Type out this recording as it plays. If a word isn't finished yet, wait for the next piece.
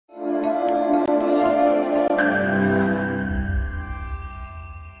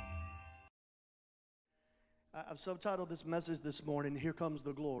I've subtitled this message this morning, Here Comes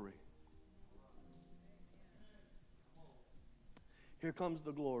the Glory. Here comes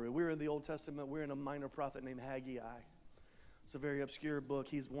the glory. We're in the Old Testament. We're in a minor prophet named Haggai. It's a very obscure book.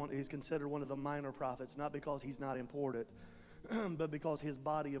 He's considered one of the minor prophets, not because he's not important, but because his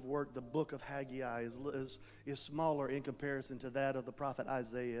body of work, the book of Haggai, is smaller in comparison to that of the prophet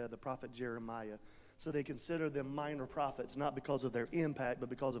Isaiah, the prophet Jeremiah. So they consider them minor prophets, not because of their impact, but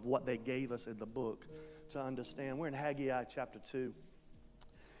because of what they gave us in the book to understand. We're in Haggai chapter 2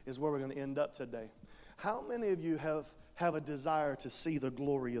 is where we're going to end up today. How many of you have a desire to see the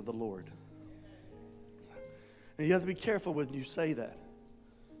glory of the Lord? And you have to be careful when you say that,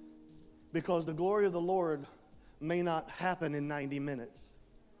 because the glory of the Lord may not happen in 90 minutes.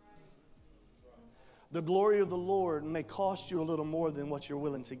 The glory of the Lord may cost you a little more than what you're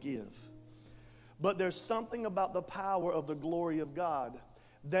willing to give. But there's something about the power of the glory of God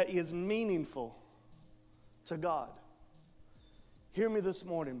that is meaningful to God. Hear me this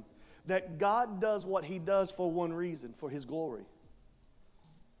morning, that God does what He does for one reason, for His glory.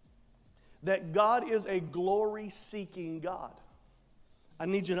 That God is a glory-seeking God. I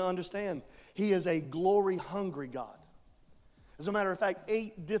need you to understand, He is a glory-hungry God. As a matter of fact,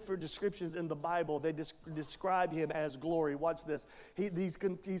 8 different descriptions in the Bible, they describe Him as glory. Watch this. He's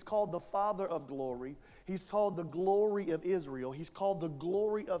called the Father of glory. He's called the glory of Israel. He's called the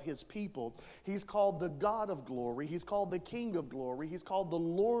glory of His people. He's called the God of glory. He's called the King of glory. He's called the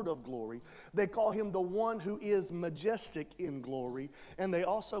Lord of glory. They call Him the one who is majestic in glory. And they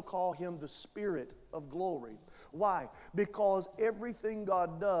also call Him the Spirit of glory. Why? Because everything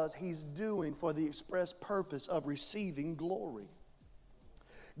God does, He's doing for the express purpose of receiving glory.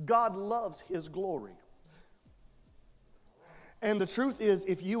 God loves His glory. And the truth is,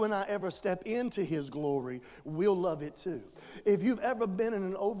 if you and I ever step into His glory, we'll love it too. If you've ever been in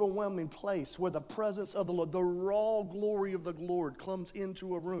an overwhelming place where the presence of the Lord, the raw glory of the Lord comes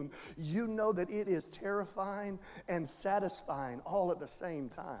into a room, you know that it is terrifying and satisfying all at the same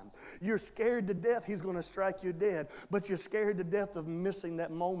time. You're scared to death He's going to strike you dead, but you're scared to death of missing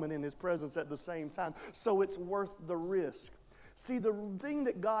that moment in His presence at the same time. So it's worth the risk. See, the thing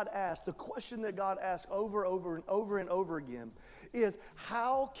that God asked, the question that God asked over and over again is,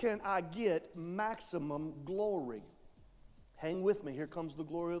 how can I get maximum glory? Hang with me. Here comes the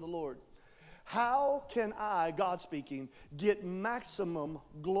glory of the Lord. How can I, God speaking, get maximum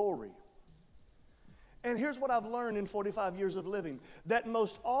glory? And here's what I've learned in 45 years of living, that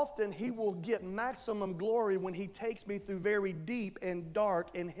most often He will get maximum glory when He takes me through very deep and dark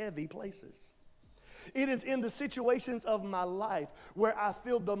and heavy places. It is in the situations of my life where I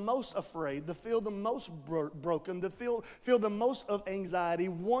feel the most afraid, feel the most broken, feel the most of anxiety,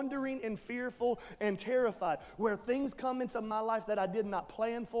 wondering and fearful and terrified, where things come into my life that I did not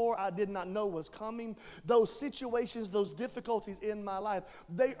plan for, I did not know was coming. Those situations, those difficulties in my life,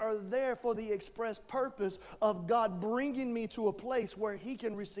 they are there for the express purpose of God bringing me to a place where He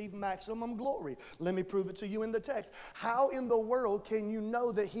can receive maximum glory. Let me prove it to you in the text. How in the world can you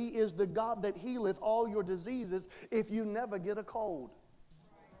know that He is the God that healeth all your diseases if you never get a cold?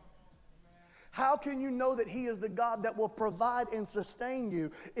 How can you know that He is the God that will provide and sustain you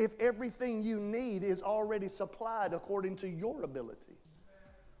if everything you need is already supplied according to your ability?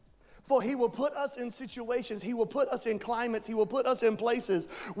 For He will put us in situations, He will put us in climates, He will put us in places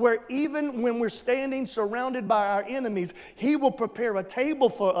where even when we're standing surrounded by our enemies, He will prepare a table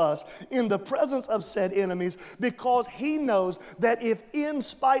for us in the presence of said enemies, because He knows that if in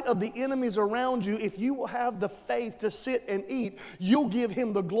spite of the enemies around you, if you will have the faith to sit and eat, you'll give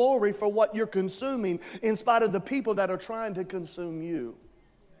Him the glory for what you're consuming in spite of the people that are trying to consume you.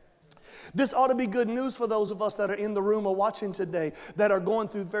 This ought to be good news for those of us that are in the room or watching today that are going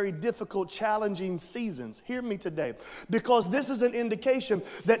through very difficult, challenging seasons. Hear me today, because this is an indication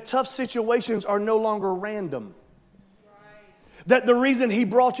that tough situations are no longer random. That the reason He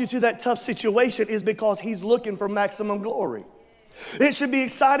brought you to that tough situation is because He's looking for maximum glory. It should be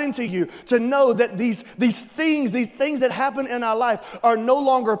exciting to you to know that these things that happen in our life are no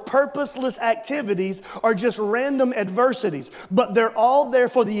longer purposeless activities or just random adversities, but they're all there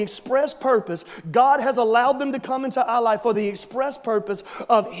for the express purpose. God has allowed them to come into our life for the express purpose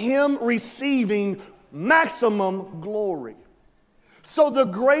of Him receiving maximum glory. So the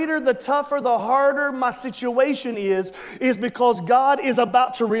greater, the tougher, the harder my situation is because God is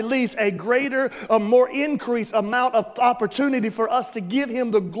about to release a greater, a more increased amount of opportunity for us to give Him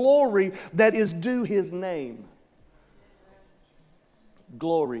the glory that is due His name.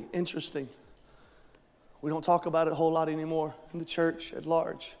 Glory. Interesting. We don't talk about it a whole lot anymore in the church at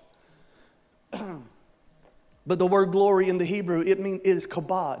large. But the word glory in the Hebrew, it is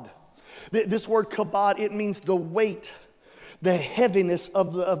kabod. This word kabod, it means the weight, the heaviness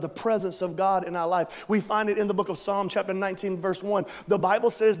of the presence of God in our life. We find it in the book of Psalm chapter 19, verse 1. The Bible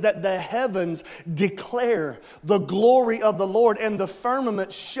says that the heavens declare the glory of the Lord, and the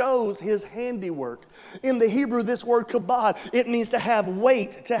firmament shows his handiwork. In the Hebrew, this word kabod, it means to have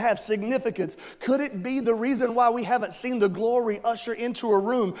weight, to have significance. Could it be the reason why we haven't seen the glory usher into a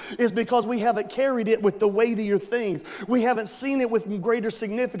room is because we haven't carried it with the weightier things? We haven't seen it with greater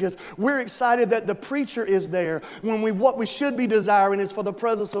significance. We're excited that the preacher is there when what we should be desiring is for the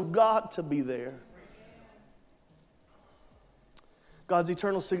presence of God to be there. God's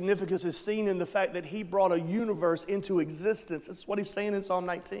eternal significance is seen in the fact that he brought a universe into existence. That's what he's saying in Psalm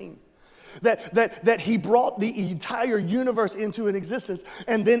 19. That he brought the entire universe into an existence.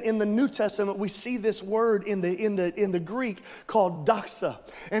 And then in the New Testament, we see this word in the Greek called doxa.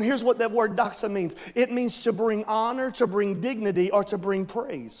 And here's what that word doxa means. It means to bring honor, to bring dignity, or to bring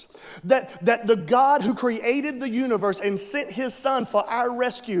praise. That the God who created the universe and sent his son for our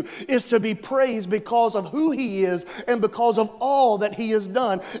rescue is to be praised because of who he is and because of all that he has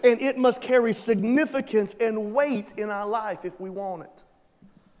done. And it must carry significance and weight in our life if we want it.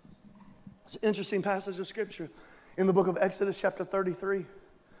 It's an interesting passage of Scripture in the book of Exodus chapter 33,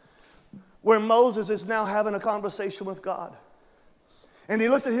 where Moses is now having a conversation with God. And he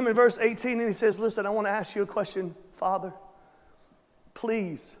looks at him in verse 18 and he says, listen, I want to ask you a question, Father.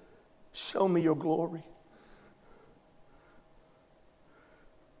 Please show me your glory.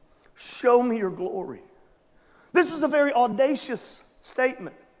 Show me your glory. This is a very audacious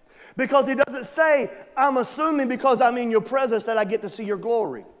statement because he doesn't say, I'm assuming because I'm in your presence that I get to see your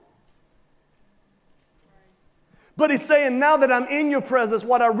glory. But he's saying, now that I'm in your presence,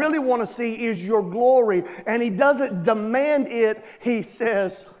 what I really want to see is your glory. And he doesn't demand it. He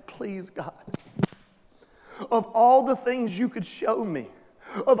says, please, God, of all the things you could show me,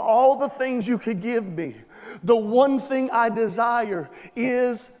 of all the things you could give me, the one thing I desire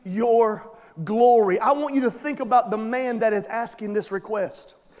is your glory. I want you to think about the man that is asking this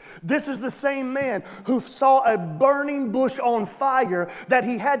request. This is the same man who saw a burning bush on fire that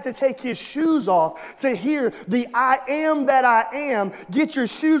he had to take his shoes off to hear the I am that I am. Get your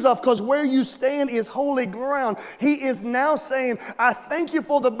shoes off because where you stand is holy ground. He is now saying, I thank you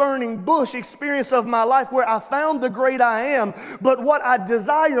for the burning bush experience of my life where I found the great I am. But what I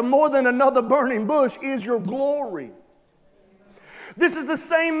desire more than another burning bush is your glory. This is the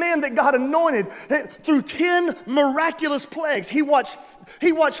same man that God anointed through 10 miraculous plagues. He watched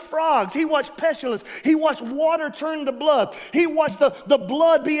frogs. He watched pestilence. He watched water turn to blood. He watched the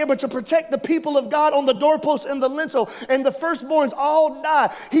blood be able to protect the people of God on the doorpost and the lintel. And the firstborns all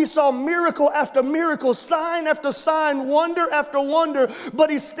die. He saw miracle after miracle, sign after sign, wonder after wonder.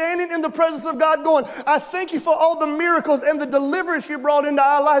 But he's standing in the presence of God going, I thank you for all the miracles and the deliverance you brought into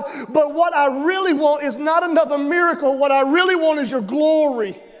our life. But what I really want is not another miracle. What I really want is your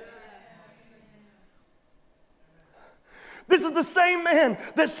glory. This is the same man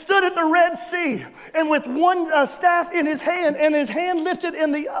that stood at the Red Sea and with one staff in his hand and his hand lifted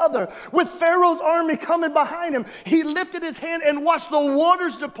in the other, with Pharaoh's army coming behind him, he lifted his hand and watched the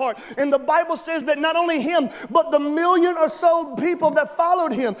waters depart. And the Bible says that not only him, but the 1 million or so people that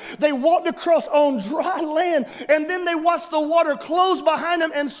followed him, they walked across on dry land, and then they watched the water close behind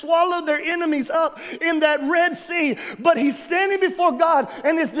them and swallow their enemies up in that Red Sea. But he's standing before God,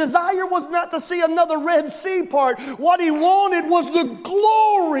 and his desire was not to see another Red Sea part. What he wanted was the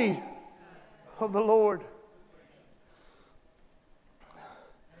glory of the Lord.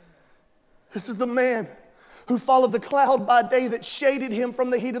 This is the man who followed the cloud by day that shaded him from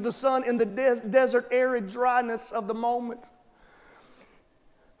the heat of the sun in the desert arid dryness of the moment.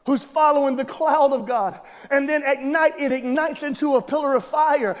 Who's following the cloud of God. And then at night it ignites into a pillar of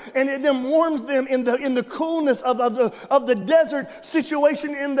fire, and it then warms them in the coolness of the desert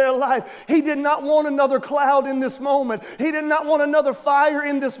situation in their life. He did not want another cloud in this moment. He did not want another fire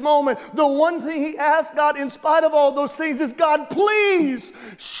in this moment. The one thing he asked God in spite of all those things is, God, please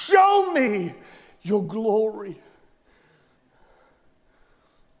show me your glory.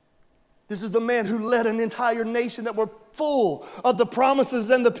 This is the man who led an entire nation that were full of the promises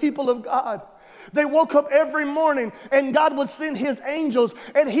and the people of God. They woke up every morning and God would send his angels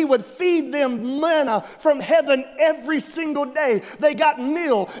and he would feed them manna from heaven every single day. They got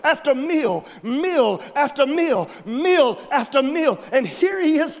meal after meal, meal after meal, meal after meal. And here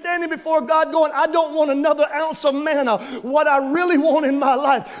he is standing before God going, I don't want another ounce of manna. What I really want in my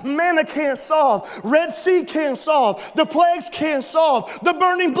life, manna can't solve. Red Sea can't solve. The plagues can't solve. The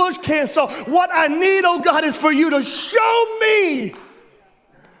burning bush can't solve. What I need, oh God, is for you to show me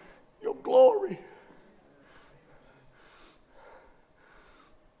your glory.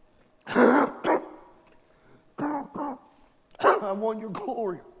 I want your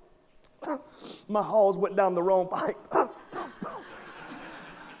glory. My halls went down the wrong pipe.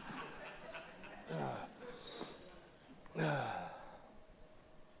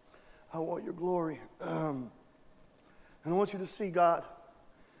 I want your glory. And I want you to see God.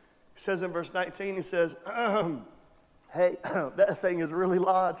 He says in verse 19, he says, hey, that thing is really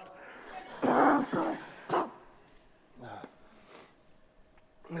lodged.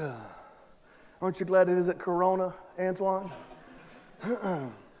 Aren't you glad it isn't Corona, Antoine?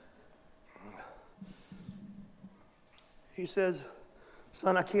 He says,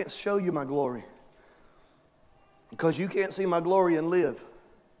 son, I can't show you my glory because you can't see my glory and live.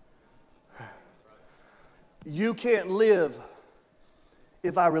 You can't live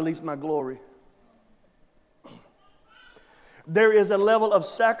if I release my glory. There is a level of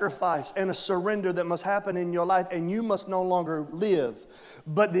sacrifice and a surrender that must happen in your life, and you must no longer live.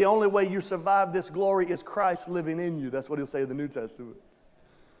 But the only way you survive this glory is Christ living in you. That's what he'll say in the New Testament.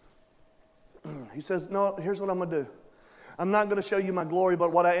 He says, no, here's what I'm going to do. I'm not going to show you my glory,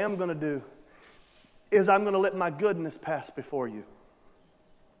 but what I am going to do is I'm going to let my goodness pass before you.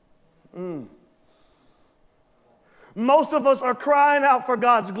 Most of us are crying out for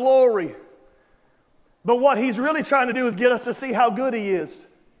God's glory. But what he's really trying to do is get us to see how good he is.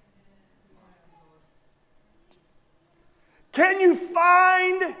 Can you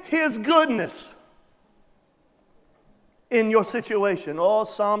find his goodness in your situation? Oh,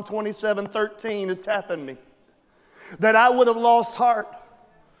 Psalm 27:13 is tapping me. That I would have lost heart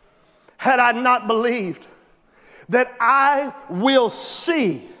had I not believed that I will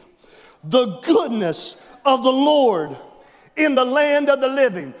see the goodness of the Lord in the land of the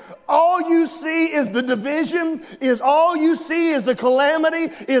living. All you see is the division, is all you see is the calamity,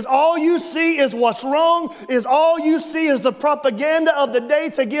 is all you see is what's wrong, is all you see is the propaganda of the day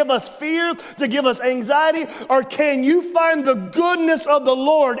to give us fear, to give us anxiety? Or can you find the goodness of the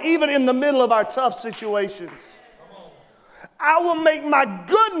Lord even in the middle of our tough situations? I will make my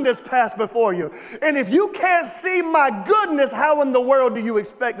goodness pass before you. And if you can't see my goodness, how in the world do you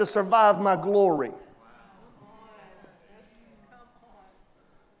expect to survive my glory?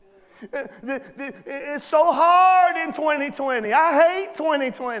 It's so hard in 2020. I hate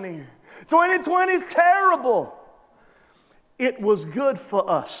 2020. 2020 is terrible. It was good for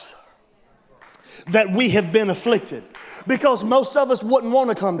us that we have been afflicted, because most of us wouldn't want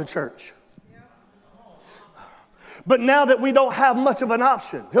to come to church. But now that we don't have much of an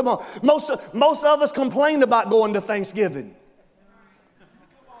option, come on, most of us complained about going to Thanksgiving.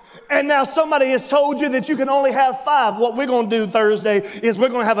 And now somebody has told you that you can only have 5. What we're going to do Thursday is we're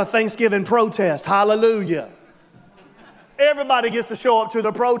going to have a Thanksgiving protest. Hallelujah. Everybody gets to show up to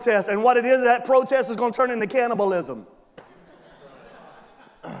the protest. And what it is, that protest is going to turn into cannibalism.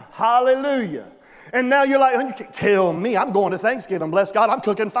 Hallelujah. And now you're like, you can't tell me I'm going to Thanksgiving. Bless God, I'm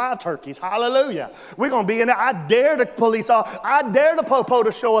cooking 5 turkeys. Hallelujah. We're going to be in there. I dare the police, I dare the popo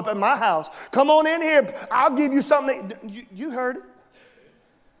to show up at my house. Come on in here. I'll give you something. You heard it.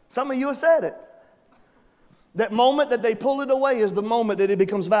 Some of you have said it. That moment that they pull it away is the moment that it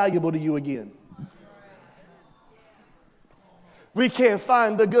becomes valuable to you again. We can't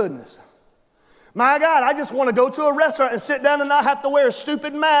find the goodness. My God, I just want to go to a restaurant and sit down and not have to wear a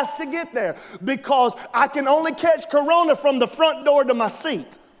stupid mask to get there, because I can only catch corona from the front door to my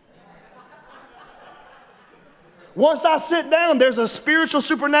seat. Once I sit down, there's a spiritual,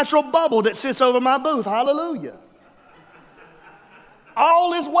 supernatural bubble that sits over my booth. Hallelujah.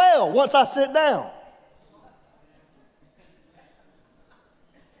 All is well once I sit down.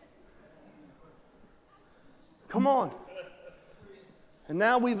 Come on. And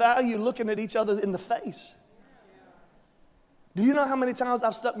now we value looking at each other in the face. Do you know how many times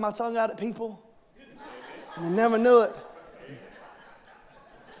I've stuck my tongue out at people and they never knew it?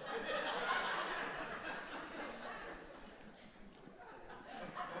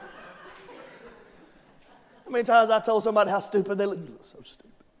 How many times I told somebody how stupid they look? You look so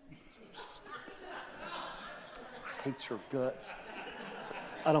stupid. So stupid. I hate your guts.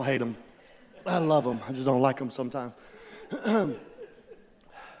 I don't hate them. I love them. I just don't like them sometimes.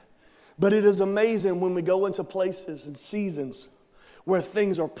 But it is amazing when we go into places and seasons where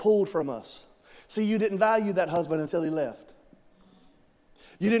things are pulled from us. See, you didn't value that husband until he left.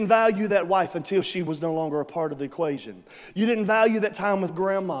 You didn't value that wife until she was no longer a part of the equation. You didn't value that time with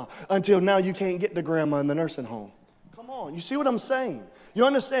grandma until now you can't get to grandma in the nursing home. Come on, you see what I'm saying? You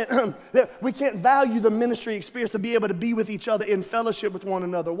understand that we can't value the ministry experience to be able to be with each other in fellowship with one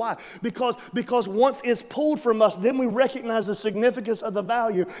another. Why? Because once it's pulled from us, then we recognize the significance of the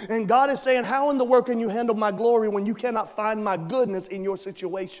value. And God is saying, how in the world can you handle my glory when you cannot find my goodness in your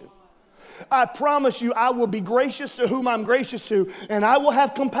situation? I promise you, I will be gracious to whom I'm gracious to, and I will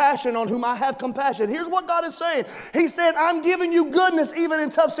have compassion on whom I have compassion. Here's what God is saying. He said, I'm giving you goodness even in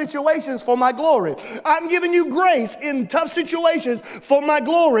tough situations for my glory. I'm giving you grace in tough situations for my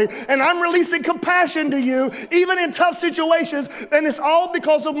glory, and I'm releasing compassion to you even in tough situations, and it's all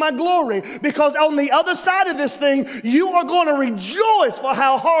because of my glory. Because on the other side of this thing, you are going to rejoice for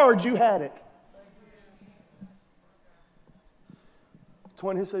how hard you had it.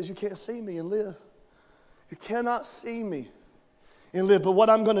 20 says, you can't see me and live. You cannot see me and live. But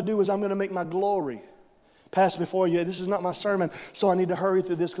what I'm going to do is I'm going to make my glory pass before you. This is not my sermon, so I need to hurry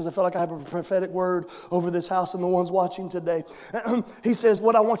through this because I feel like I have a prophetic word over this house and the ones watching today. He says,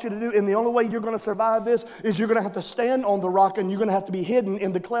 what I want you to do, and the only way you're going to survive this is you're going to have to stand on the rock, and you're going to have to be hidden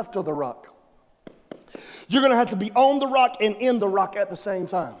in the cleft of the rock. You're going to have to be on the rock and in the rock at the same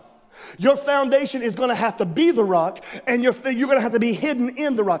time. Your foundation is going to have to be the rock, and you're going to have to be hidden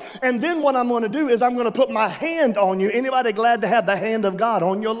in the rock. And then what I'm going to do is I'm going to put my hand on you. Anybody glad to have the hand of God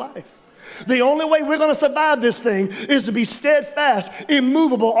on your life? The only way we're going to survive this thing is to be steadfast,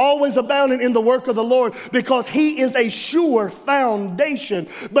 immovable, always abounding in the work of the Lord, because He is a sure foundation.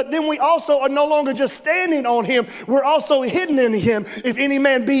 But then we also are no longer just standing on Him, we're also hidden in Him. If any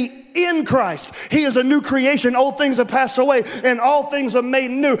man be in Christ, he is a new creation. Old things have passed away and all things are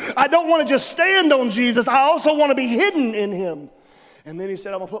made new. I don't want to just stand on Jesus. I also want to be hidden in Him. And then He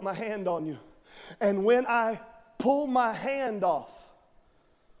said, I'm going to put my hand on you. And when I pull my hand off,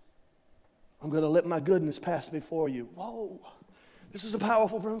 I'm going to let my goodness pass before you. Whoa, this is a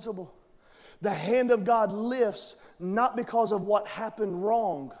powerful principle. The hand of God lifts not because of what happened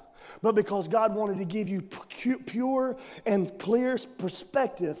wrong, but because God wanted to give you pure and clear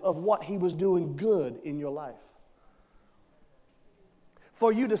perspective of what He was doing good in your life.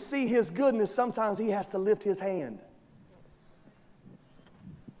 For you to see His goodness, sometimes He has to lift His hand.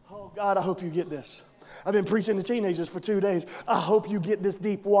 Oh God, I hope you get this. I've been preaching to teenagers for 2 days. I hope you get this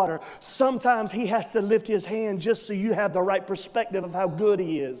deep water. Sometimes He has to lift His hand just so you have the right perspective of how good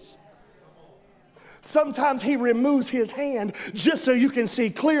He is. Sometimes He removes His hand just so you can see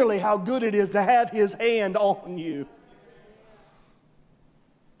clearly how good it is to have His hand on you.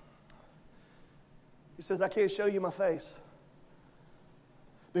 He says, I can't show you my face,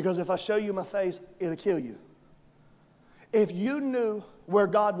 because if I show you my face, it'll kill you. If you knew where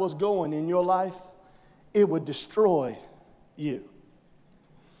God was going in your life, it would destroy you.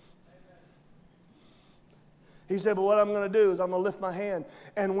 He said, but what I'm going to do is I'm going to lift my hand,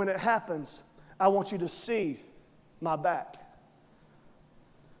 and when it happens, I want you to see my back.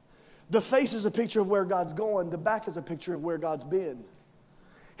 The face is a picture of where God's going. The back is a picture of where God's been.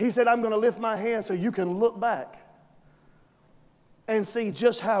 He said, I'm going to lift my hand so you can look back and see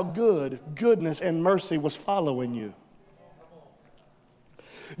just how goodness and mercy was following you.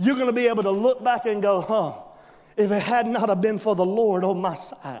 You're going to be able to look back and go, if it had not have been for the Lord on my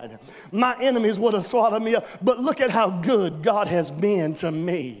side, my enemies would have swallowed me up. But look at how good God has been to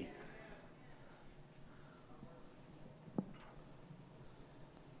me.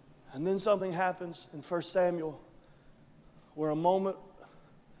 And then something happens in 1 Samuel where a moment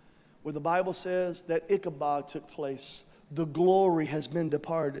where the Bible says that Ichabod took place. The glory has been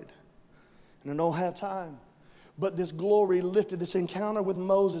departed. And I don't have time. But this glory lifted, this encounter with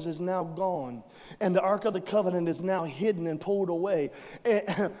Moses is now gone. And the Ark of the Covenant is now hidden and pulled away.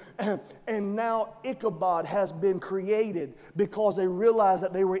 And now Ichabod has been created because they realized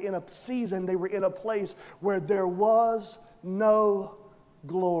that they were in a season, they were in a place where there was no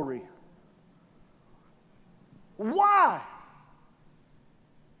glory. Why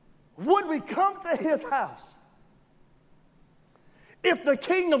would we come to His house if the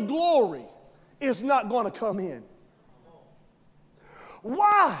King of Glory is not going to come in?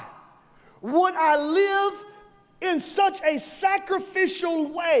 Why would I live in such a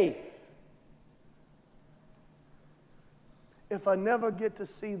sacrificial way if I never get to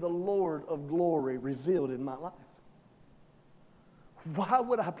see the Lord of glory revealed in my life? Why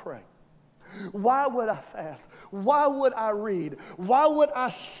would I pray? Why would I fast? Why would I read? Why would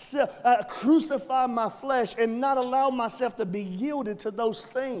I crucify my flesh and not allow myself to be yielded to those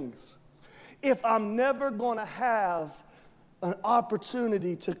things if I'm never going to have an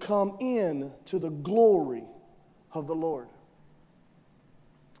opportunity to come in to the glory of the Lord?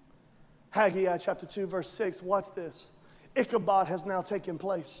 Haggai chapter 2 verse 6, watch this. Ichabod has now taken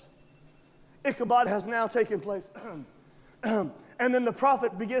place. Ichabod has now taken place. And then the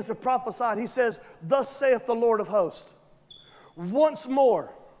prophet begins to prophesy. He says, thus saith the Lord of hosts, once more.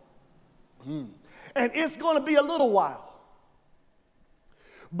 And it's going to be a little while.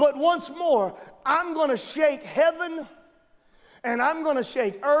 But once more, I'm going to shake heaven, and I'm going to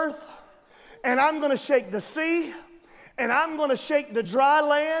shake earth, and I'm going to shake the sea, and I'm going to shake the dry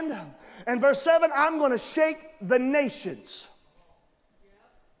land. And verse 7, I'm going to shake the nations.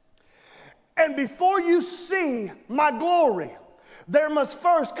 And before you see my glory, there must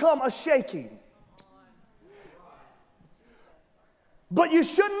first come a shaking. But you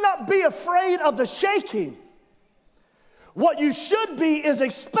should not be afraid of the shaking. What you should be is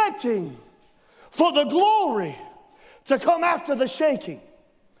expecting for the glory to come after the shaking.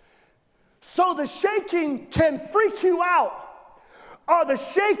 So the shaking can freak you out, or the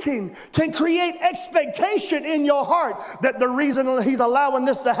shaking can create expectation in your heart that the reason he's allowing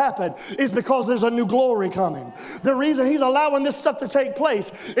this to happen is because there's a new glory coming. The reason he's allowing this stuff to take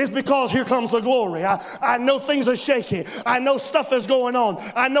place is because here comes the glory. I know things are shaky. I know stuff is going on.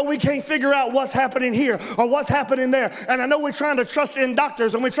 I know we can't figure out what's happening here or what's happening there. And I know we're trying to trust in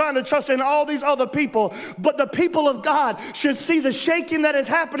doctors and we're trying to trust in all these other people. But the people of God should see the shaking that is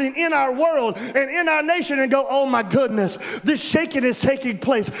happening in our world and in our nation and go, oh my goodness, this shaking is taking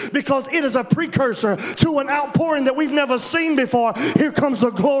place because it is a precursor to an outpouring that we've never seen before. Here comes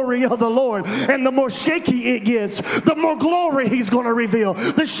the glory of the Lord. And the more shaky it gets, the more glory he's going to reveal.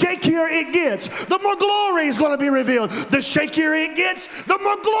 The shakier it gets, the more glory is going to be revealed. The shakier it gets, the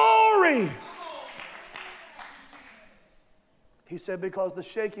more glory. He said because the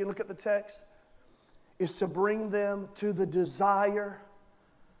shaking, look at the text, is to bring them to the desire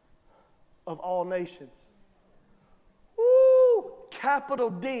of all nations. Woo! Capital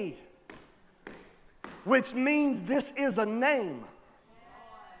D, which means this is a name.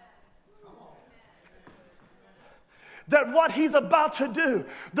 That what he's about to do,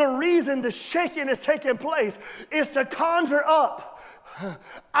 the reason the shaking is taking place is to conjure up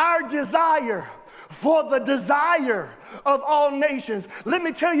our desire for the desire of all nations. Let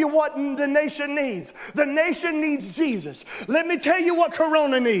me tell you what the nation needs. The nation needs Jesus. Let me tell you what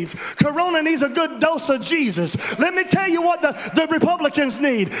Corona needs. Corona needs a good dose of Jesus. Let me tell you what the Republicans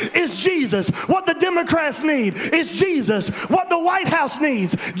need is Jesus. What the Democrats need is Jesus. What the White House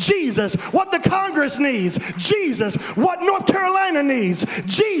needs, Jesus. What the Congress needs, Jesus. What North Carolina needs,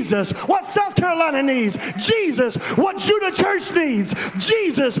 Jesus. What South Carolina needs, Jesus. What Judah Church needs,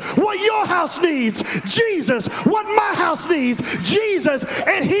 Jesus. What your house needs, Jesus. What my house needs, Jesus.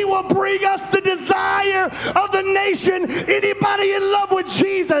 And he will bring us the desire of the nation. Anybody in love with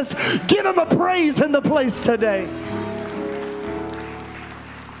Jesus, give him a praise in the place today.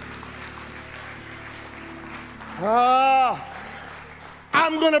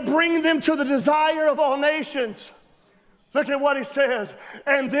 I'm going to bring them to the desire of all nations. Look at what he says.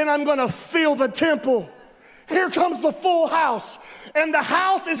 And then I'm going to fill the temple. Here comes the full house. And the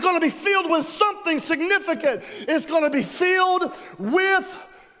house is going to be filled with something significant. It's going to be filled with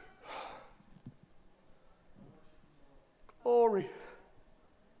glory.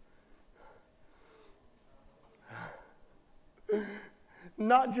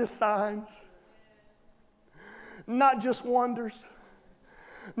 Not just signs. Not just wonders.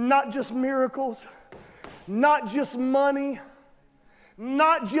 Not just miracles. Not just money.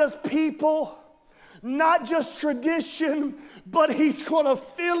 Not just people. Not just tradition, but he's going to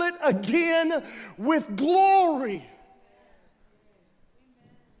fill it again with glory.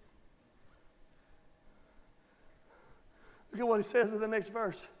 Look at what he says in the next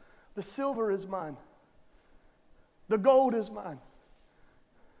verse. The silver is mine. The gold is mine.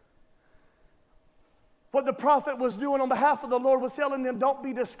 What the prophet was doing on behalf of the Lord was telling them, don't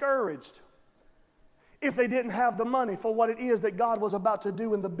be discouraged if they didn't have the money for what it is that God was about to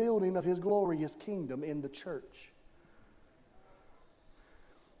do in the building of his glorious kingdom in the church.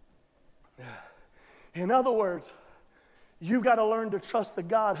 In other words, you've got to learn to trust the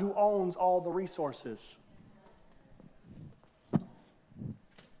God who owns all the resources.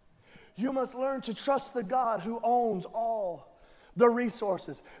 You must learn to trust the God who owns all the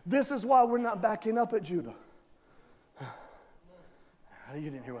resources. This is why we're not backing up at Judah. You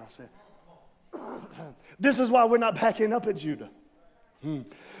didn't hear what I said. This is why we're not backing up at Judah.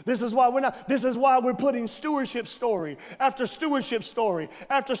 This is why we're putting stewardship story after stewardship story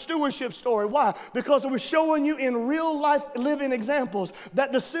after stewardship story. Why? Because we're showing you in real life living examples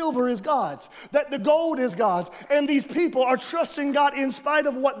that the silver is God's, that the gold is God's, and these people are trusting God in spite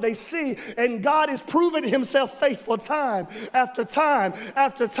of what they see, and God is proving himself faithful time after time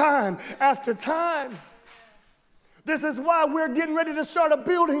after time after time. This is why we're getting ready to start a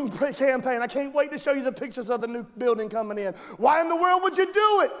building campaign. I can't wait to show you the pictures of the new building coming in. Why in the world would you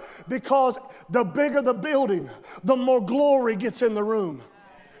do it? Because the bigger the building, the more glory gets in the room.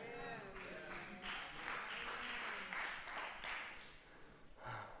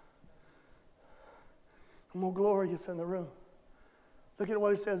 The more glory gets in the room. Look at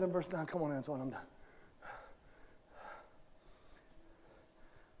what he says in verse 9. Come on, Antoine, I'm done.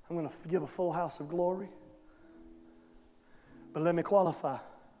 I'm going to give a full house of glory. But let me qualify.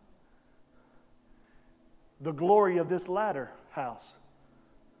 The glory of this latter house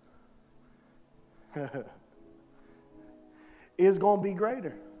is going to be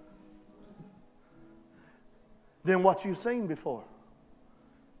greater than what you've seen before.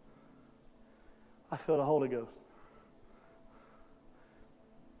 I feel the Holy Ghost.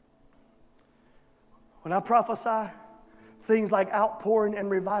 When I prophesy things like outpouring and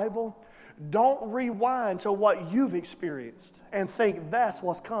revival, don't rewind to what you've experienced and think that's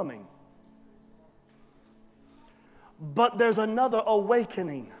what's coming. But there's another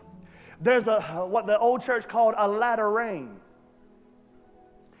awakening. There's what the old church called a latter rain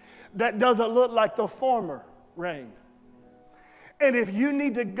that doesn't look like the former rain. And if you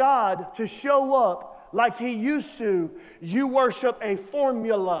need God to show up like He used to, you worship a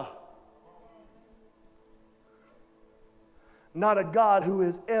formula, not a God who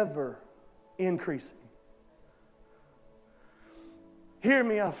is ever increasing. Hear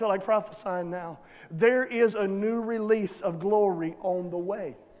me, I feel like prophesying now. There is a new release of glory on the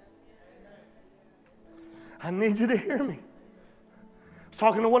way. I need you to hear me. I was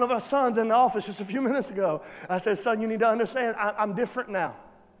talking to one of our sons in the office just a few minutes ago. I said, son, you need to understand, I'm different now.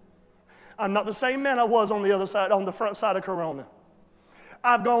 I'm not the same man I was on the other side, on the front side of Corona.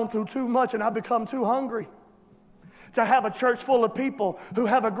 I've gone through too much and I've become too hungry to have a church full of people who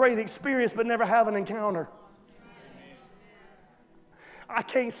have a great experience but never have an encounter. I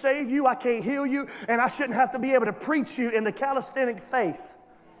can't save you, I can't heal you, and I shouldn't have to be able to preach you into calisthenic faith.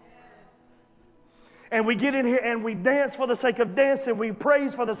 And we get in here and we dance for the sake of dancing, we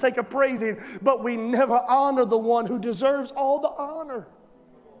praise for the sake of praising, but we never honor the one who deserves all the honor.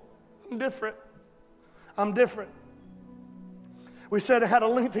 I'm different. I'm different. We said I had a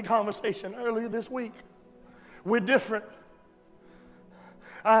lengthy conversation earlier this week. We're different.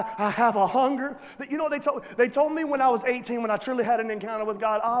 I have a hunger. You know what they told me when I was 18, when I truly had an encounter with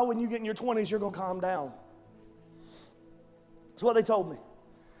God, when you get in your 20s, you're going to calm down. That's what they told me.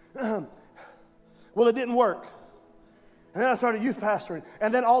 Well, it didn't work. And then I started youth pastoring.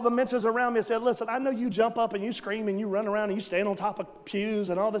 And then all the mentors around me said, listen, I know you jump up and you scream and you run around and you stand on top of pews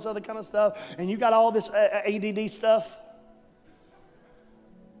and all this other kind of stuff. And you got all this ADD stuff.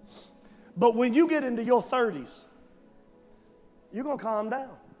 But when you get into your 30s, you're going to calm down.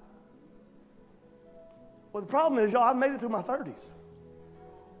 Well, the problem is, y'all, I made it through my 30s.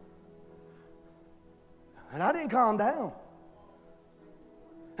 And I didn't calm down.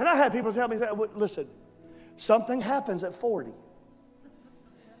 And I had people tell me, listen, something happens at 40.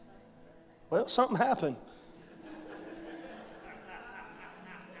 Well, something happened.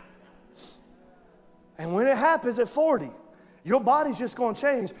 And when it happens at 40, your body's just going to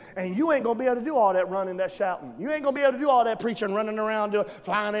change, and you ain't going to be able to do all that running, that shouting. You ain't going to be able to do all that preaching, running around,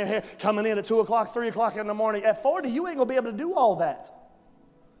 flying in here, coming in at 2 o'clock, 3 o'clock in the morning. At 40, you ain't going to be able to do all that.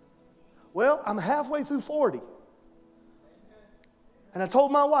 Well, I'm halfway through 40. And I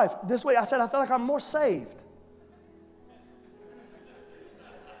told my wife, this way, I said, I feel like I'm more saved.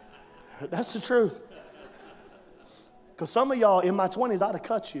 That's the truth. Because some of y'all in my 20s, I'd have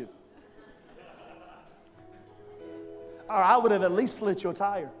cut you. Or I would have at least slit your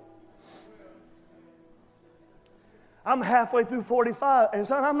tire. I'm halfway through 45, and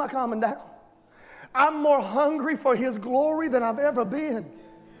son, I'm not calming down. I'm more hungry for His glory than I've ever been.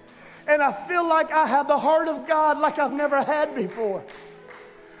 And I feel like I have the heart of God like I've never had before.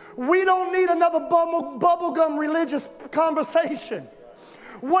 We don't need another bubblegum religious conversation.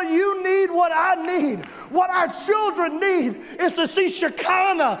 What you need, what I need, what our children need is to see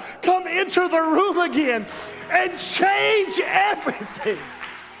Shekinah come into the room again and change everything.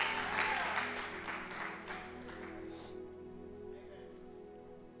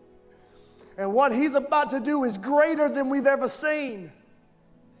 And what He's about to do is greater than we've ever seen.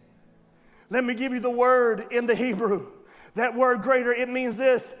 Let me give you the word in the Hebrew. That word greater, it means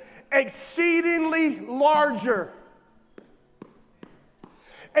this: exceedingly larger,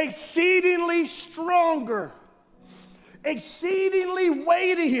 exceedingly stronger, exceedingly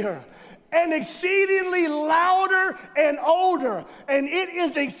weightier, and exceedingly louder and older. And it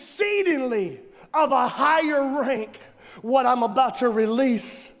is exceedingly of a higher rank what I'm about to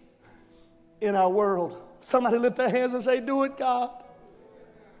release in our world. Somebody lift their hands and say, do it, God.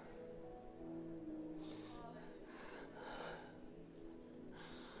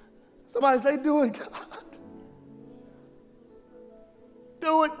 Somebody say, do it, God.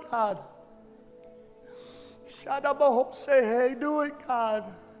 Do it, God. Say, hey, do it, God.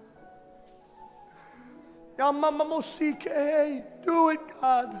 Yamamamosike. Do it,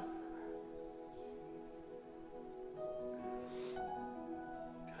 God.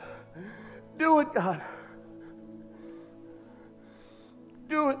 Do it, God.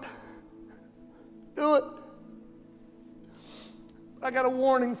 Do it. Do it. I got a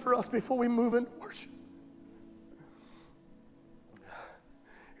warning for us before we move into worship.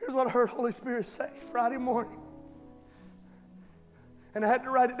 Here's what I heard Holy Spirit say Friday morning. And I had to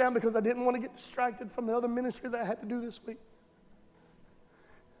write it down because I didn't want to get distracted from the other ministry that I had to do this week.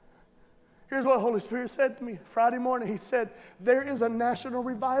 Here's what Holy Spirit said to me Friday morning. He said, there is a national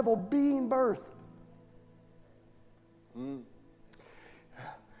revival being birthed.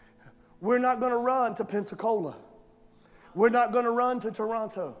 We're not going to run to Pensacola. We're not going to run to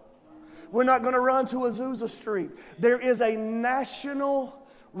Toronto. We're not going to run to Azusa Street. There is a national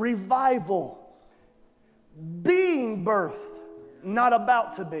revival being birthed, not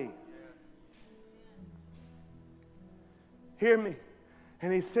about to be. Hear me.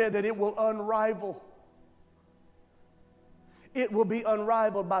 And he said that it will unrival. It will be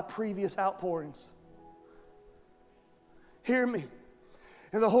unrivaled by previous outpourings. Hear me.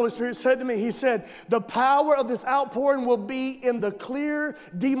 And the Holy Spirit said to me, he said, the power of this outpouring will be in the clear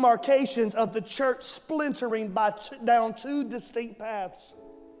demarcations of the church splintering down two distinct paths.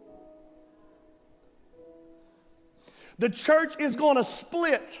 The church is going to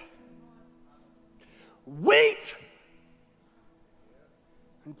split. Wheat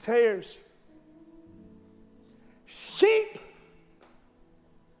and tares. Sheep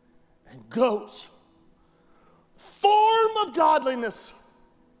and goats. Form of godliness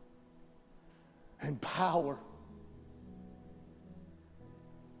and power.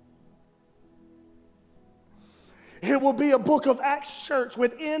 It will be a book of Acts church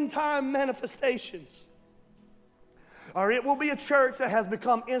with end time manifestations. Or it will be a church that has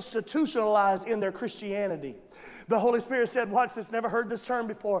become institutionalized in their Christianity. The Holy Spirit said, watch this, never heard this term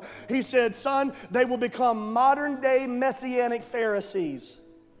before. He said, son, they will become modern day Messianic Pharisees.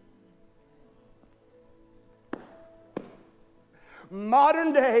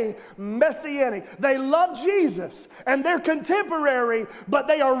 Modern day Messianic. They love Jesus and they're contemporary, but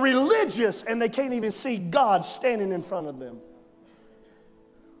they are religious and they can't even see God standing in front of them.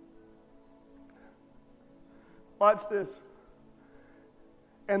 Watch this.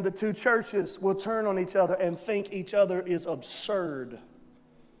 And the two churches will turn on each other and think each other is absurd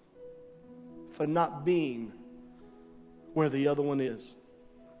for not being where the other one is.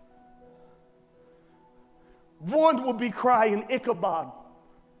 One will be crying Ichabod,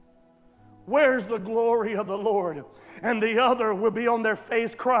 where's the glory of the Lord? And the other will be on their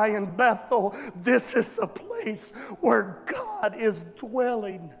face crying, Bethel, this is the place where God is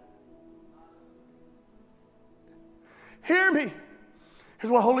dwelling. Hear me.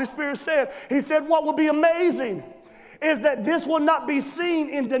 Here's what Holy Spirit said. He said what will be amazing is that this will not be seen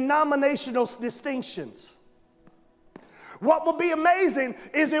in denominational distinctions. What will be amazing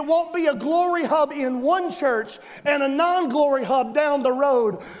is it won't be a glory hub in one church and a non-glory hub down the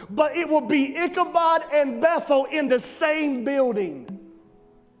road, but it will be Ichabod and Bethel in the same building.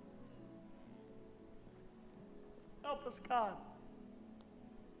 Help us, God.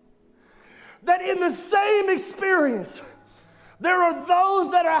 That in the same experience, there are those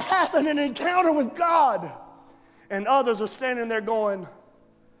that are having an encounter with God, and others are standing there going,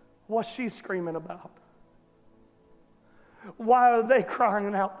 what's she screaming about? Why are they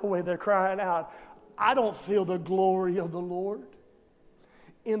crying out the way they're crying out? I don't feel the glory of the Lord.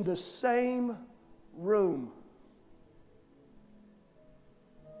 In the same room.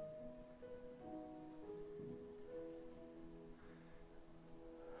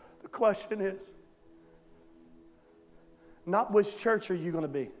 The question is, not which church are you going to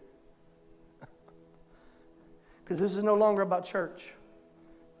be? Because this is no longer about church.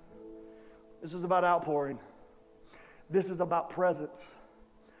 This is about outpouring. This is about presence.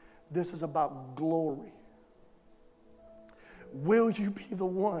 This is about glory. Will you be the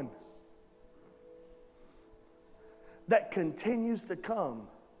one that continues to come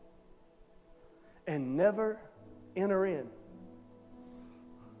and never enter in?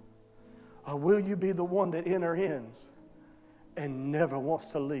 Or will you be the one that enters and never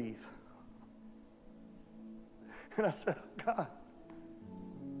wants to leave? And I said, God,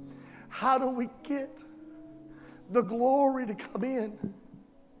 how do we get the glory to come in?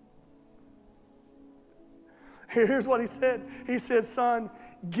 Here's what he said. He said, son,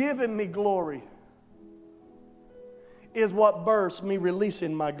 giving me glory is what births me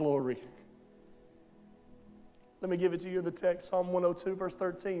releasing my glory. Let me give it to you in the text, Psalm 102, verse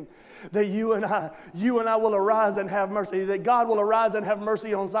 13. That you and I will arise and have mercy. That God will arise and have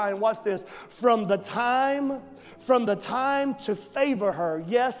mercy on Zion. Watch this. From the time to favor her,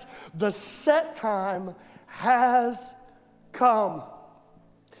 yes, the set time has come.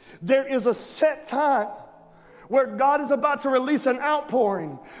 There is a set time where God is about to release an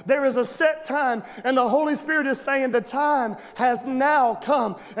outpouring. There is a set time, and the Holy Spirit is saying the time has now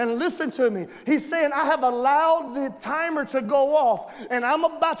come. And listen to me. He's saying, I have allowed the timer to go off, and I'm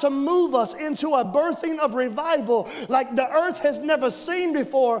about to move us into a birthing of revival like the earth has never seen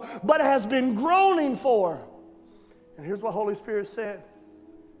before, but has been groaning for. And here's what Holy Spirit said.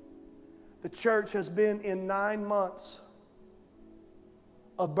 The church has been in 9 months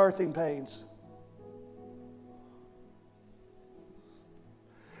of birthing pains.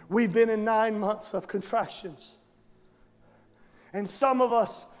 We've been in 9 months of contractions. And some of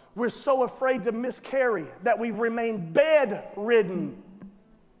us, we're so afraid to miscarry that we've remained bedridden.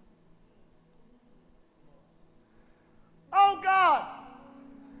 Oh God,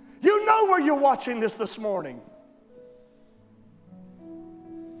 you know where you're watching this morning.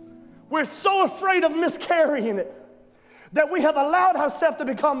 We're so afraid of miscarrying it that we have allowed ourselves to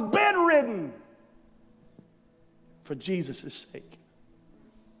become bedridden for Jesus' sake.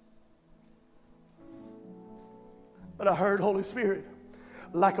 But I heard Holy Spirit,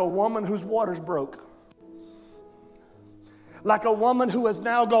 like a woman whose waters broke, like a woman who has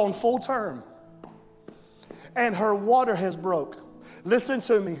now gone full term and her water has broke. Listen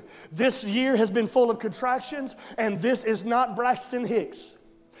to me. This year has been full of contractions, and this is not Braxton Hicks.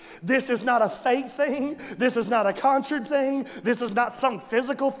 This is not a fake thing. This is not a conjured thing. This is not some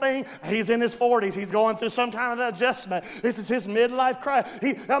physical thing. He's in his 40s. He's going through some kind of adjustment. This is his midlife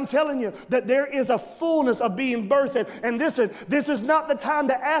crisis. I'm telling you that there is a fullness of being birthed. And listen, this is not the time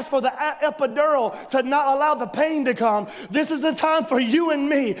to ask for the epidural to not allow the pain to come. This is the time for you and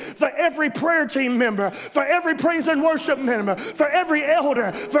me, for every prayer team member, for every praise and worship member, for every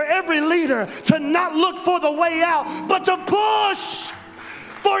elder, for every leader to not look for the way out, but to push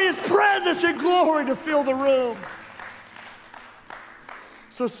for His presence and glory to fill the room.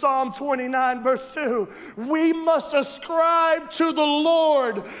 So Psalm 29 verse 2, we must ascribe to the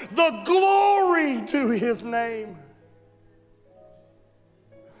Lord the glory to His name.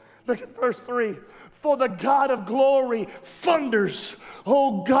 Look at verse 3. For the God of glory thunders.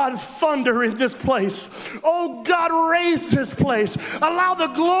 Oh God, thunder in this place. Oh God, raise this place. Allow the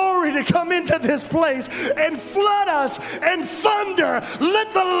glory to come into this place and flood us and thunder.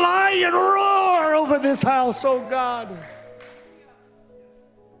 Let the lion roar over this house, oh God.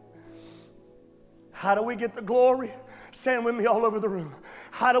 How do we get the glory? Stand with me all over the room.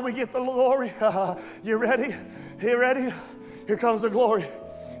 How do we get the glory? You ready? You ready? Here comes the glory.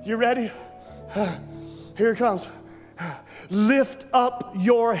 You ready? Here it comes. Lift up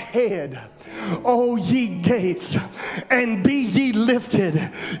your head, O ye gates, and be ye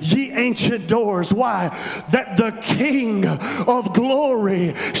lifted, ye ancient doors. Why? That the King of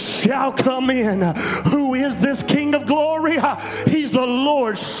glory shall come in. Who is this King of glory? He's the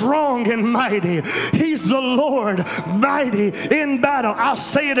Lord strong and mighty. He's the Lord mighty in battle. I'll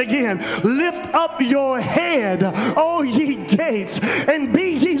say it again. Lift up your head, O ye gates, and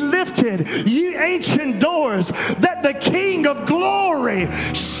be ye lifted, ye ancient doors, that the King of glory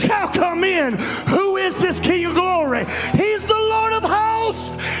shall come in. Who is this King of glory? He's the Lord of hosts.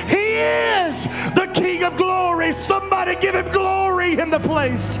 He is the King of glory. Somebody give Him glory in the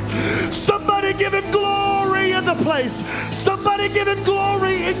place. Somebody give Him glory in the place. Somebody give Him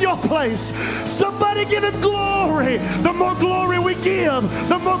glory in your place. Somebody give Him glory. The more glory we give,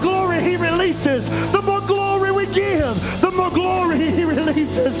 the more glory He releases. The more glory we give, the more glory He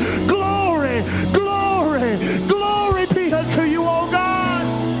releases. Glory, glory, glory be unto you, O God.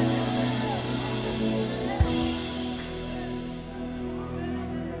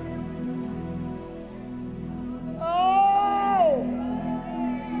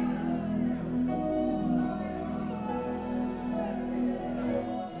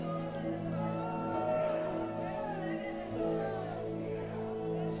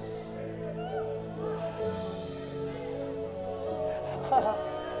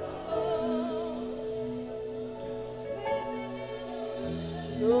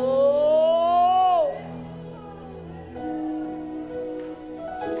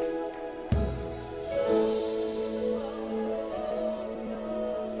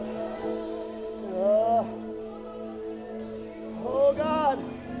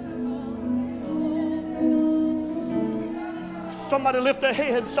 Somebody lift a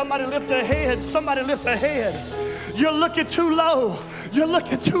head. Somebody lift a head. Somebody lift a head. You're looking too low. You're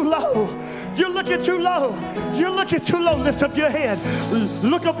looking too low. You're looking too low. You're looking too low. Lift up your head.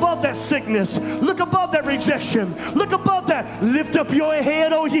 Look above that sickness. Look above that rejection. Look above that. Lift up your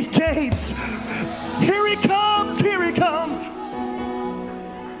head, O ye gates. Here he comes. Here he comes.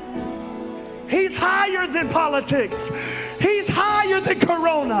 He's higher than politics. He's higher than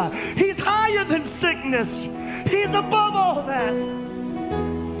corona. He's higher than sickness. He's above all that.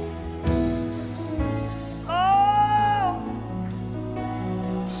 Oh.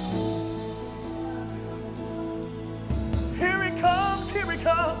 Here he comes. Here he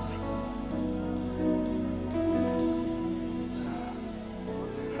comes.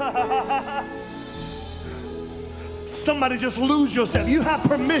 Somebody just lose yourself. You have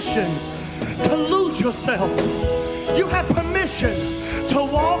permission to lose yourself. You have permission to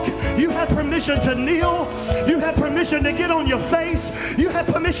walk. You have permission to kneel. You have permission to get on your face. You have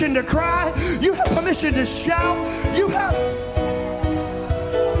permission to cry. You have permission to shout. You have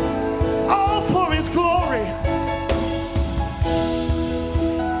all for his glory.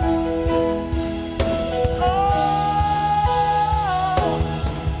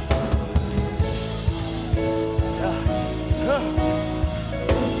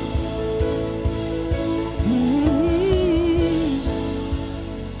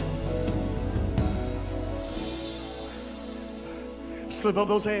 Slip up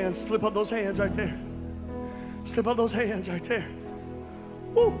those hands. Slip up those hands right there. Slip up those hands right there.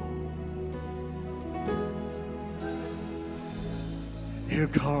 Woo. Here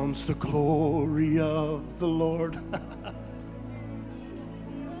comes the glory of the Lord.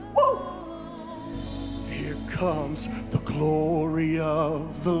 Woo. Here comes the glory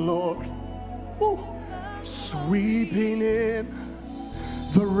of the Lord. Woo. Sweeping in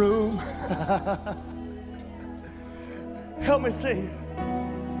the room. Help me sing.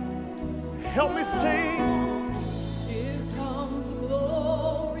 Help me sing. Here comes the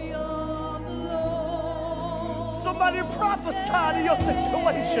glory of the Lord. Somebody prophesy to your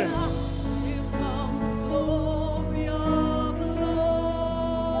situation. Here comes the glory of the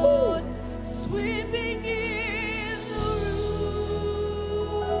Lord. Sweeping in the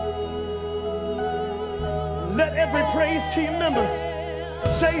room. Let every praise team member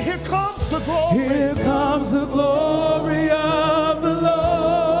say, here comes the glory. Here comes the glory of the Lord.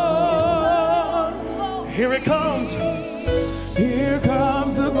 Here it comes. Here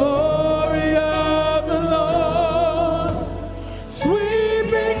comes the glory of the Lord,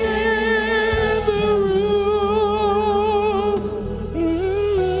 sweeping in the room.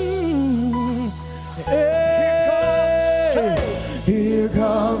 Hey. Here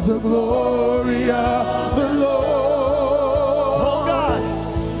comes the glory of the Lord. Oh God.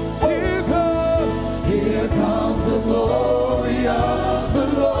 Here comes the glory of the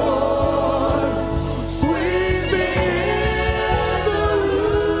Lord, sweeping in the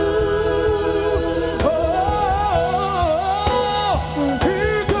room. Oh,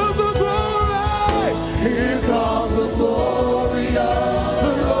 here comes the glory. Here comes the glory of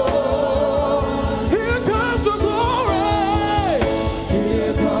the Lord. Here comes the glory.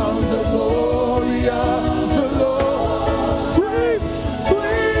 Here comes the glory of the Lord.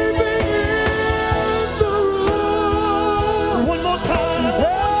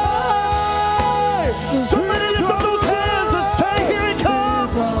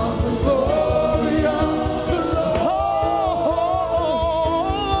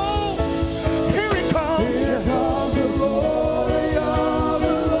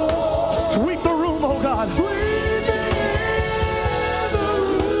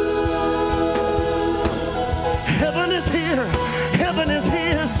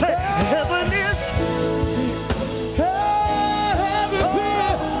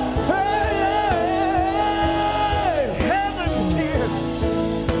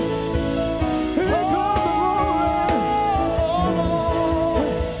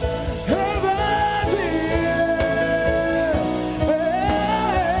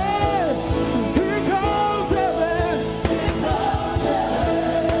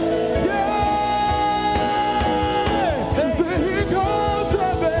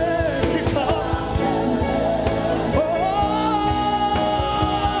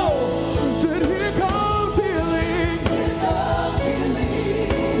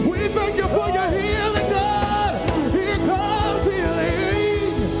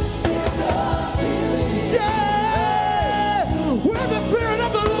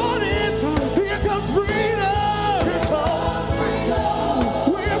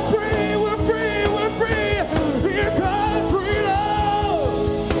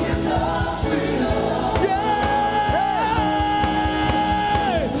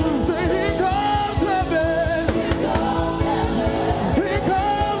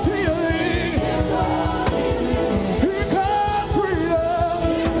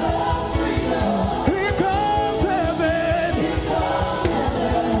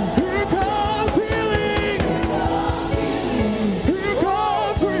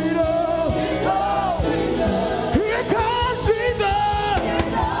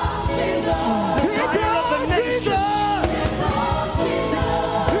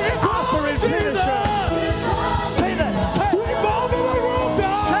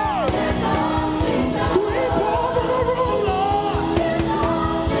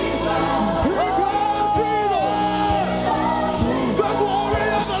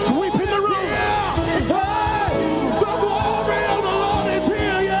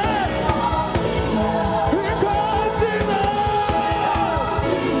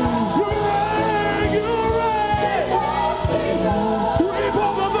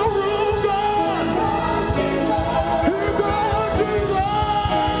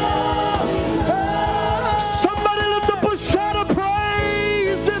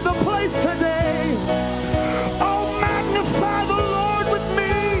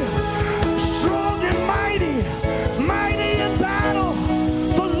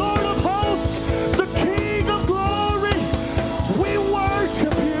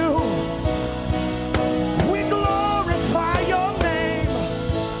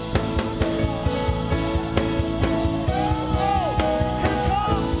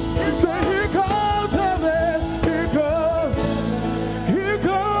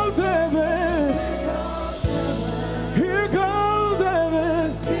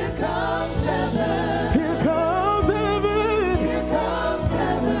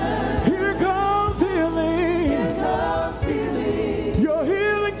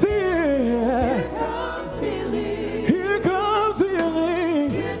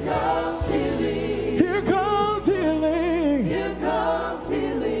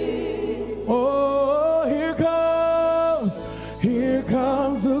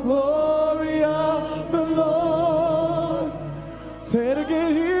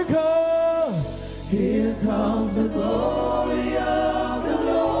 Here comes the glory of the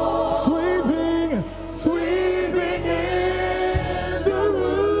Lord. Sweeping, sweeping in the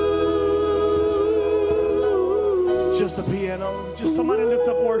room. Just the piano. Just somebody lift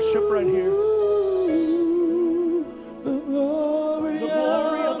up worship right here. The glory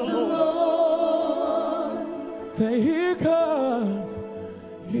of the Lord. Say, here comes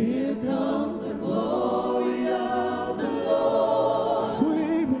the glory of the Lord.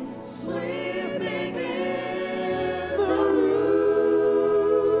 Sweeping, sweeping in the room.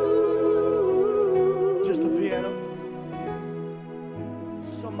 Just the piano.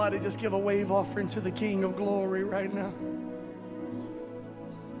 Somebody just give a wave offering to the King of Glory right now.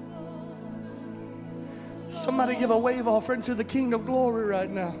 Somebody give a wave offering to the King of Glory right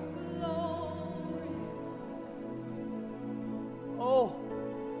now. Oh.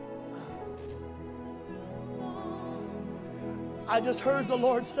 I just heard the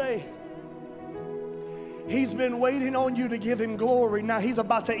Lord say, He's been waiting on you to give Him glory. Now He's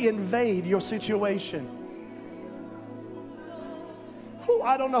about to invade your situation. Ooh,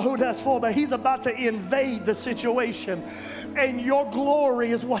 I don't know who that's for, but He's about to invade the situation. And your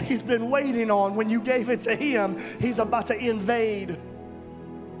glory is what He's been waiting on. When you gave it to Him, He's about to invade.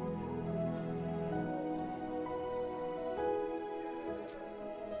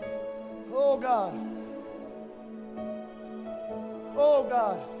 Oh God. Oh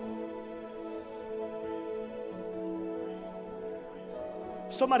God.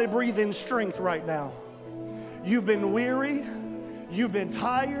 Somebody breathe in strength right now. You've been weary. You've been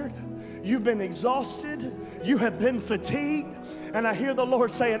tired. You've been exhausted. You have been fatigued. And I hear the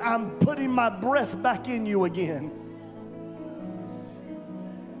Lord saying, I'm putting my breath back in you again.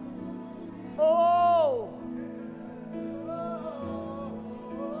 Oh.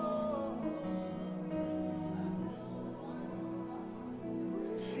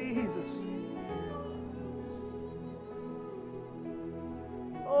 Jesus.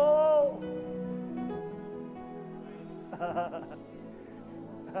 Oh.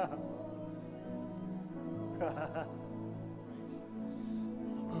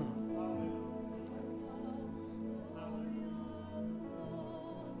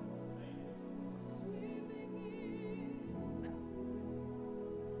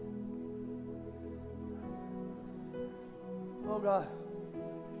 Oh God.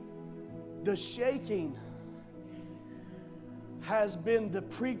 The shaking has been the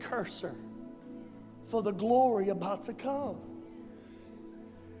precursor for the glory about to come.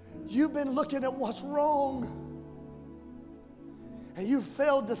 You've been looking at what's wrong, and you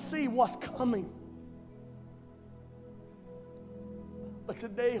failed to see what's coming. But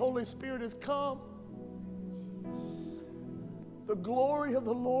today, Holy Spirit has come. The glory of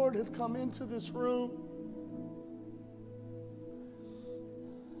the Lord has come into this room.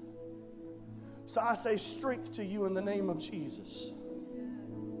 So I say strength to you in the name of Jesus.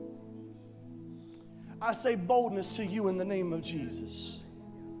 I say boldness to you in the name of Jesus.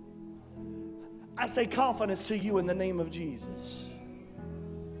 I say confidence to you in the name of Jesus.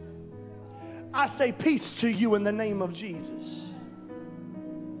 I say peace to you in the name of Jesus.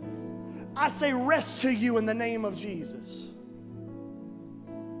 I say rest to you in the name of Jesus.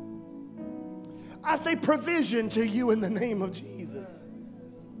 I say provision to you in the name of Jesus.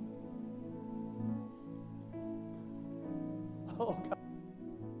 Oh God.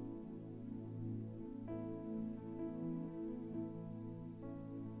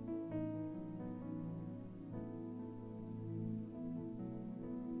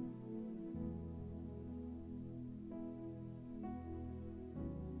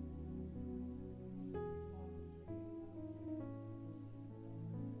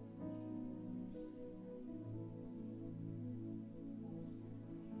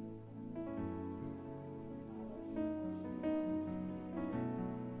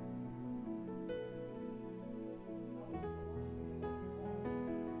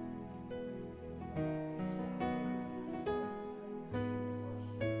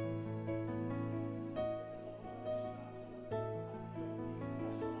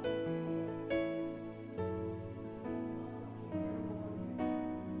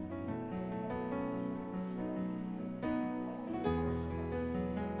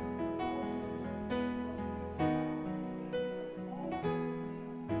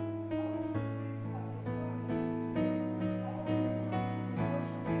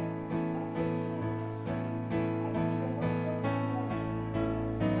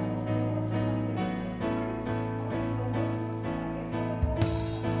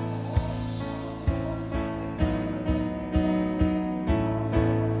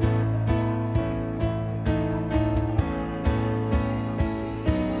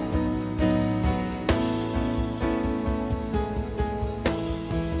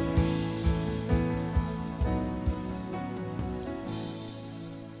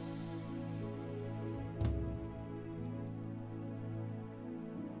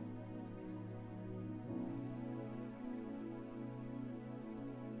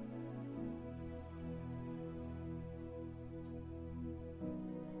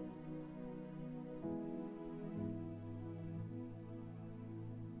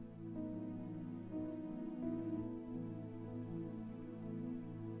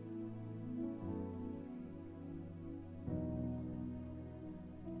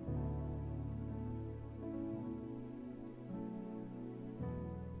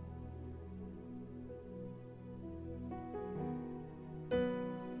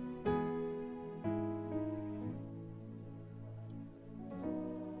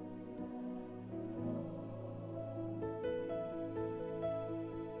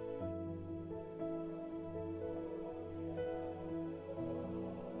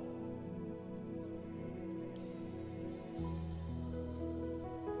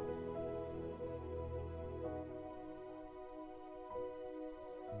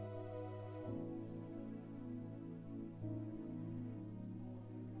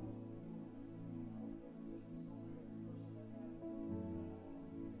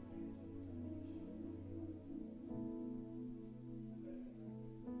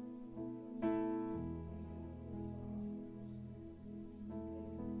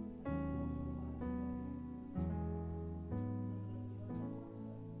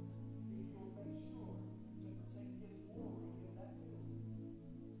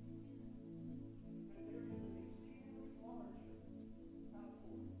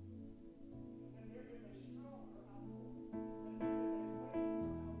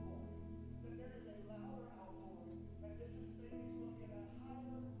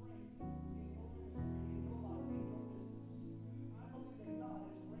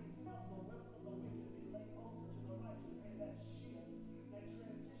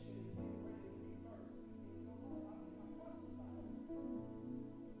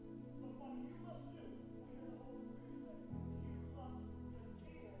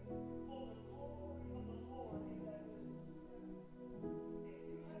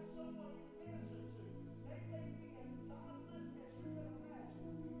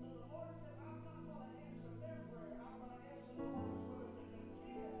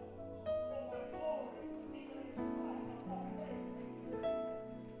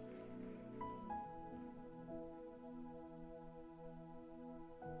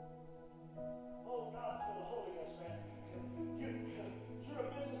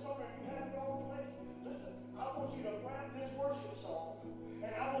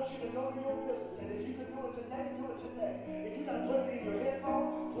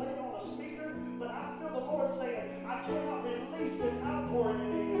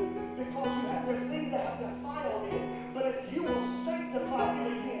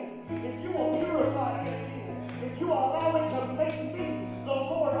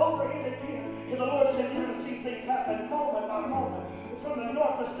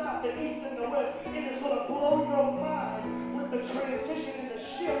 north, the south, the east, and the west. It is going to blow your mind with the transition and the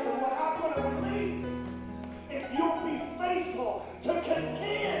shift of what I'm going to release. If you'll be faithful to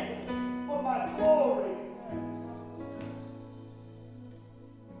contend for my glory.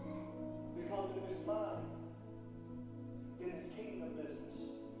 Because it is mine. It is kingdom business.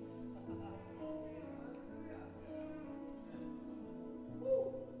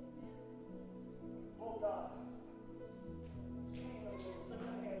 Woo. Oh God. Kingdom business.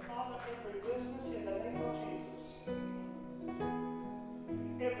 And Father, every business in the name of Jesus.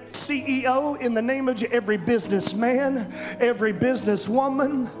 Every CEO in the name of every businessman, every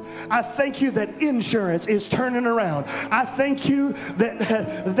businesswoman, I thank you that insurance is turning around. I thank you that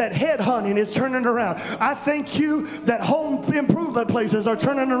headhunting is turning around. I thank you that home improvement places are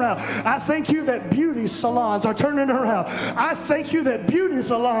turning around. I thank you that beauty salons are turning around. I thank you that beauty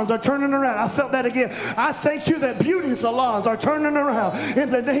salons are turning around. I felt that again. I thank you that beauty salons are turning around in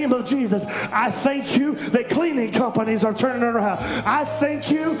the name of Jesus. I thank you that cleaning companies are turning around. I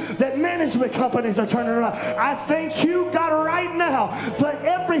thank you that management companies are turning around. I thank you, God, right now for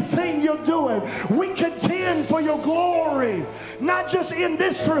everything you're doing. We contend for your glory, not just in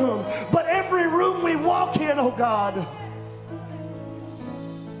this room, but every room we walk in, oh God.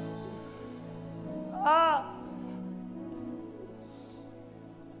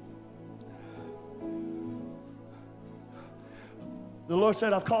 The Lord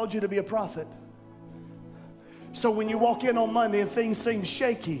said, I've called you to be a prophet. So when you walk in on Monday and things seem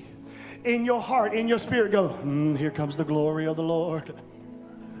shaky, in your heart, in your spirit, go, here comes the glory of the Lord.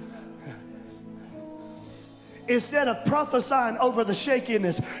 Instead of prophesying over the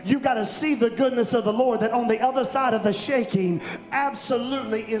shakiness, you got to see the goodness of the Lord, that on the other side of the shaking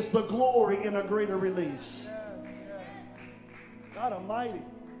absolutely is the glory in a greater release. God Almighty.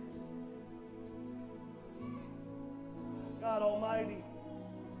 God Almighty.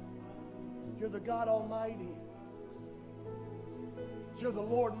 You're the God Almighty. You're the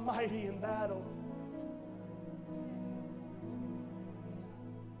Lord mighty in battle.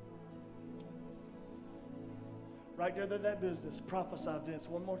 Right there at that business, prophesy, Vince,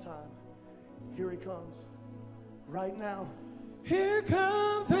 one more time. Here he comes. Right now. Here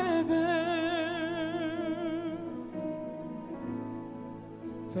comes heaven.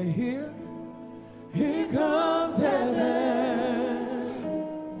 Say here. Here comes heaven.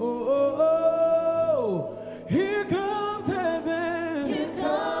 Oh, oh, oh. Here comes heaven. Here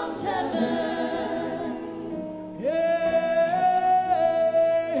comes heaven. Yeah.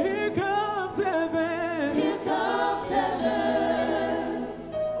 Here comes heaven. Here comes heaven.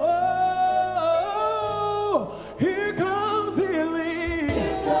 Oh, here comes healing.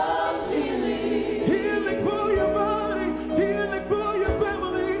 Here comes healing. Healing for your body. Healing for your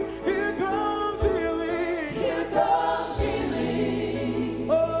family. Here comes healing. Here comes healing.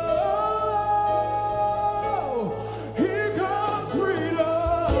 Oh, here comes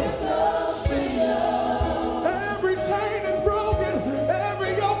freedom. Here comes freedom. Every chain is broken.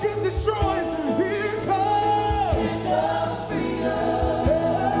 Every yoke is destroyed. Here comes. Here comes freedom.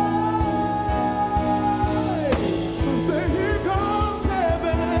 Hey. Say, here comes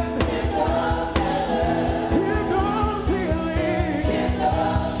heaven. Here comes heaven. Here comes healing. Here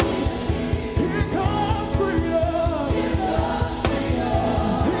comes healing. Here comes freedom. Here comes freedom.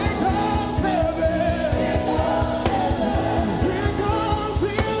 Here comes heaven. Here comes heaven. Here comes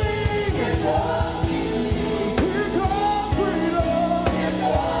healing. Here comes healing. Here comes freedom. Here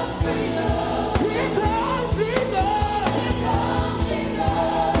comes freedom. Here comes Jesus. Here comes freedom. Here comes Jesus.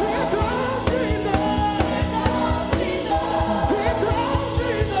 Here comes freedom. Here comes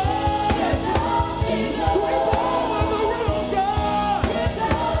Jesus. Here comes freedom. We fall in the room, God. Here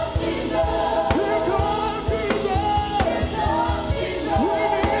comes freedom. Here comes Jesus. Here comes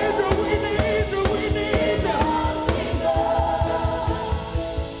freedom. We need you. We need you. We need you.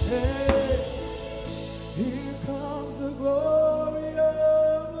 Hey, here comes the glory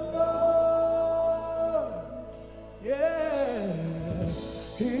of the Lord. Yeah,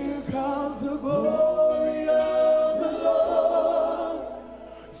 here comes the glory of the Lord,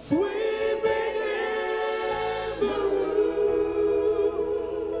 sweeping in the room.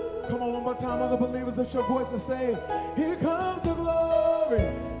 Come on, one more time, other believers, lift your voice and say, here comes the glory.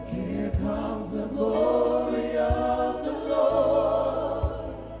 Here comes the glory of the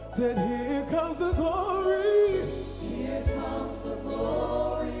Lord. Said, here comes the glory. Here comes the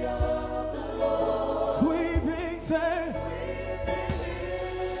glory of the Lord. Sweeping, say,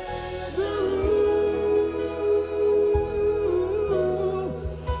 the room.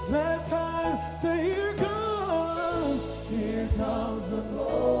 Last time, say, here comes. Here comes the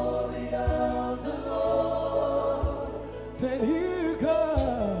Glory of the Lord. Said, here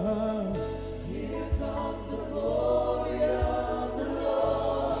comes.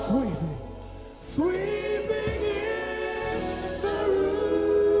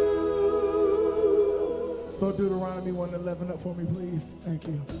 Throw Deuteronomy 1:11 up for me, please. Thank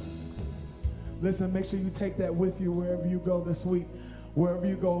you. Listen, make sure you take that with you wherever you go this week, wherever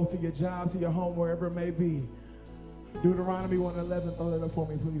you go, to your job, to your home, wherever it may be. Deuteronomy 1:11, throw that up for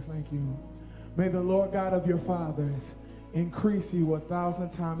me, please. Thank you. May the Lord God of your fathers increase you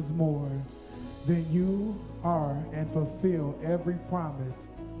 1,000 times more than you are and fulfill every promise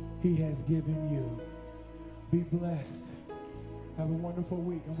he has given you. Be blessed. Have a wonderful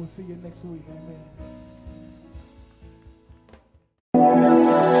week, and we'll see you next week. Amen.